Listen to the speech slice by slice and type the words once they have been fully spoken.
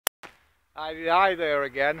Hi there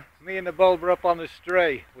again. Me and the bulb are up on the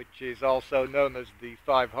Stray, which is also known as the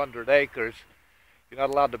 500 acres. You're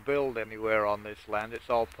not allowed to build anywhere on this land. It's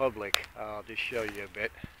all public. I'll just show you a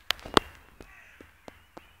bit.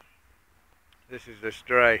 This is the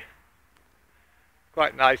Stray.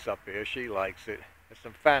 Quite nice up here. She likes it. There's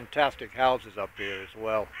some fantastic houses up here as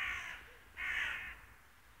well.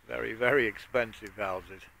 Very, very expensive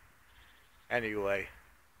houses. Anyway,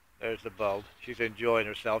 there's the bulb. She's enjoying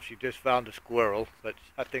herself. She just found a squirrel, but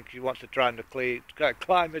I think she wants to try and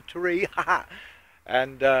climb a tree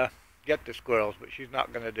and get the squirrels, but she's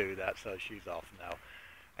not going to do that, so she's off now.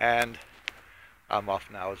 And I'm off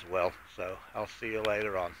now as well, so I'll see you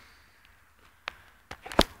later on.